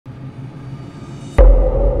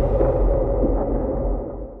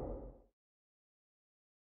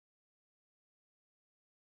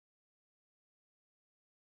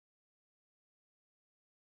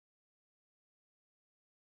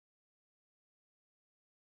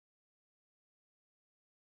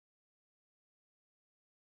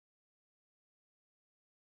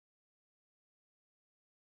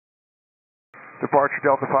Departure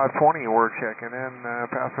Delta 520, we're checking in,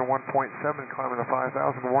 passenger 1.7, climbing to 5,000,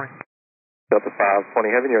 good morning. Delta 520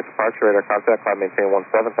 Heavy, near departure radar contact, climb maintain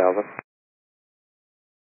 17,000.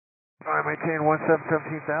 Climb maintain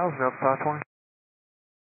 17,000, Delta 520.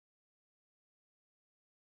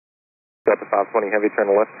 Delta 520 Heavy, turn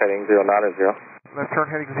left heading 090. Left turn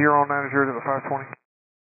heading 090 to the 520.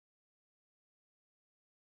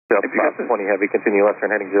 Delta 520 Heavy, continue left turn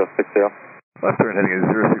heading 060. Left turn heading is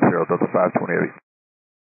 060, Delta 520 Heavy.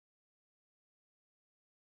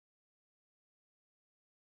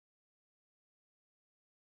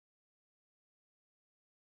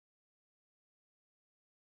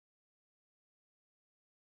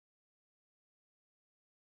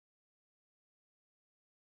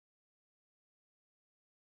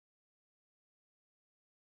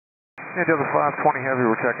 Yeah, Delta 520 Heavy,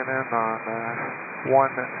 we're checking in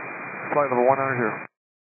on flight level 190.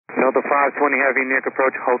 Delta 520 Heavy, near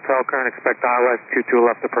approach, hotel, current, expect ILS 22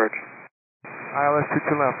 left approach. ILS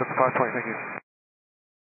 22 left, Delta 520, thank you.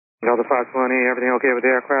 Delta 520, everything okay with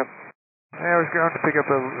the aircraft? Yeah, I was going to pick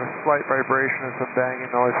up a slight vibration and some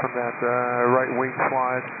banging noise from that right wing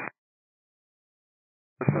slide.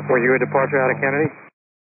 Were you at departure out of Kennedy?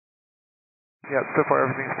 Yeah, so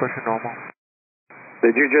far everything's pushing normal.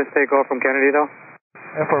 Did you just take off from Kennedy though?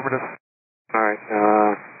 Affirmative. Alright,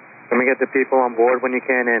 let me get the people on board when you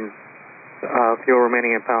can and fuel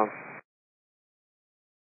remaining in pounds.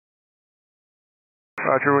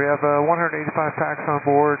 Roger, we have 185 packs on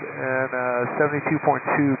board and 72.2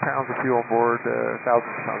 pounds of fuel on board, 1,000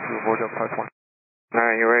 pounds of fuel on board, Delta 520.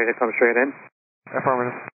 Alright, you ready to come straight in?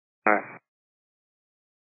 Affirmative. Alright.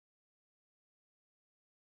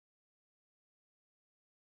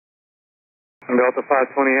 Delta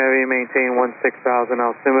 520 Heavy, maintain 16,000,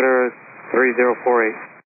 altimeter 3048.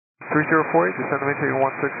 3048, descend to maintain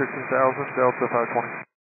 16,000, Delta 520.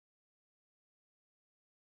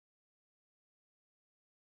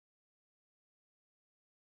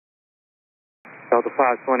 Delta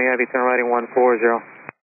 520 Heavy, turn right 140.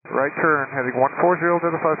 Right turn, heading 140,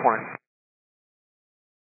 Delta 520.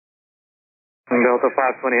 Delta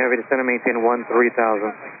 520 Heavy, descend to maintain 13,000.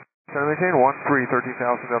 Descend to maintain 13,000,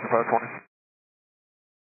 Delta 520.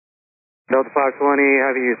 Delta 520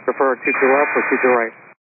 Heavy, you prefer 22 left or 22 right?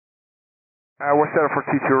 We're set up for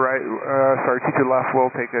T2 right, sorry, T2 left,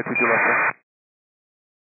 we'll take T2 left then.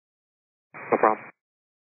 No problem.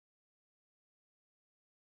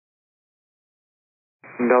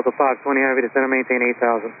 Delta 520 Heavy, descend to maintain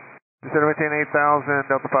 8,000. Descend to maintain 8,000,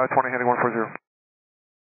 Delta 520, heading 140.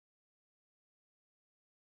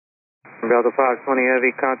 Delta 520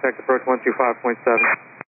 Heavy, contact approach 125.7.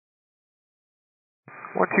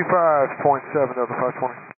 125.7, Delta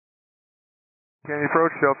 520. Can you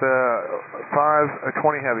approach Delta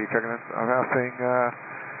 520 Heavy, checking in. I'm passing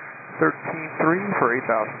 13.3 for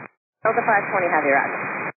 8,000. Delta 520 Heavy, roger.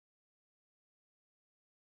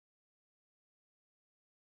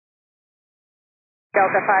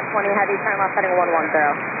 Delta 520 Heavy, turn left heading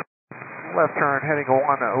 110. Left turn heading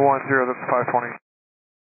 110, Delta 520.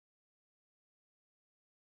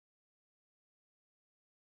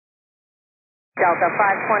 Delta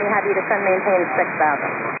 520 Heavy, descend maintain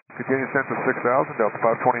 6,000. Continue descent to 6,000, Delta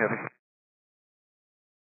 520 Heavy.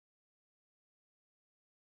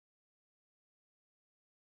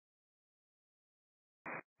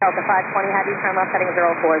 Delta 520 Heavy, turn left heading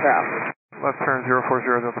 040. Left turn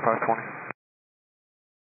 040, Delta 520.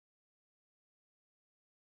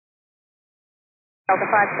 Delta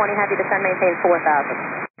 520 Heavy, descend maintain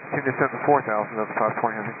 4,000. Continue descent to 4,000, Delta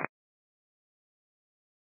 520 Heavy.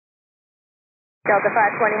 Delta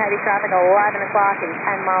 520 Heavy, traffic 11 o'clock and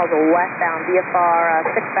 10 miles westbound, VFR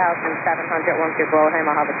 6,700. Once you're below him,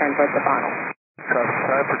 I'll have a turn towards the final. Traffic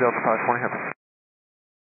side for Delta 520 Heavy.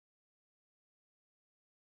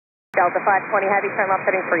 Delta 520 Heavy, turn left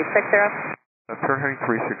heading 360. Left turn heading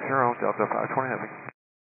 360, Delta 520 Heavy.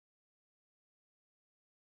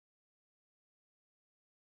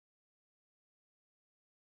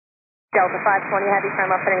 Delta 520 Heavy, turn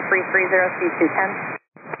left heading 330, speed 210.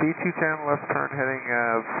 Speed 210, left turn heading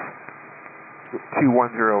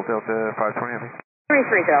 210, Delta 520 Heavy.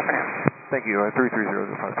 330 for now. Thank you, 330,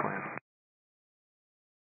 Delta 520 Heavy.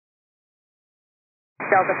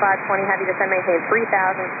 Delta 520 Heavy, descend maintain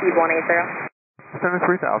 3,000, speed 180. Descend to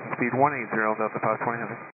 3,000, speed 180, Delta 520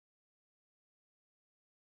 Heavy.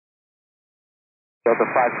 Delta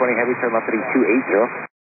 520 Heavy, turn left heading 280.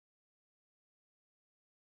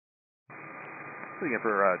 Again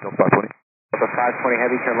for Delta 520. Delta 520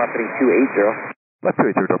 Heavy, turn left heading 280. Left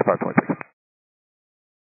 280, Delta 520, thanks.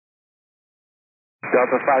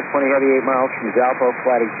 Delta 520 Heavy, 8 miles from Zalpo,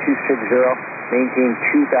 flighting 260, maintain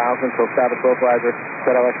 2000 till establish localizer,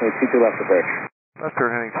 set elevation with 22 left approach. Left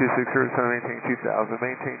turn heading 260, so maintain 2000.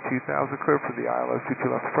 Maintain 2000, clear for the ILS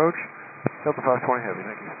 22 left approach. Delta 520 Heavy,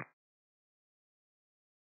 thank you.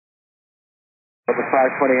 Delta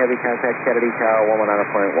 520 Heavy, contact Kennedy Tower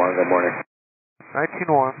 119.1, good morning.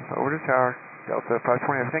 19-1, over to tower, Delta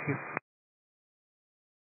 520 Heavy, thank you.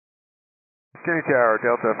 Kennedy Tower,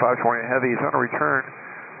 Delta 520 Heavy is on a return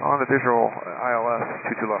on the visual ILS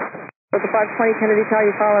 22 left. Delta 520 Kennedy Tower,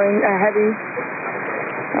 you're following Heavy.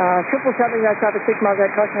 777, got traffic 6 miles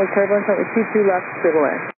right, crossing with turbulence, with 22 left, clear to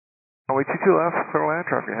land. Runway 22 left, clear to land,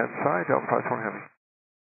 traffic ahead inside, Delta 520 Heavy.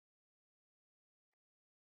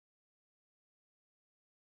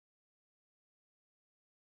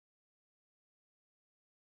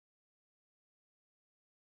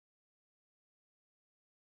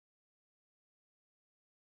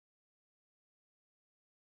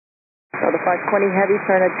 Delta 520 Heavy,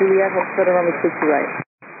 turn at Juliet, hold short of runway 22 right.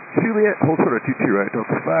 Juliet, hold short of 22 right,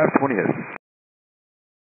 Delta 520 Heavy.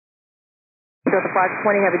 Delta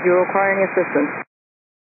 520 Heavy, do you require any assistance?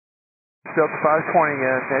 Delta 520,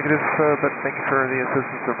 negative, but thank you for the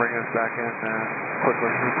assistance of bringing us back in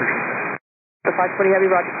quickly. We appreciate that. Delta 520 Heavy,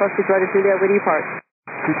 roger, cross to right at Juliet, where do you park?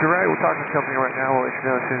 Future right, we'll talk to the company right now. We'll let you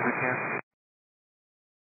know as soon as we can.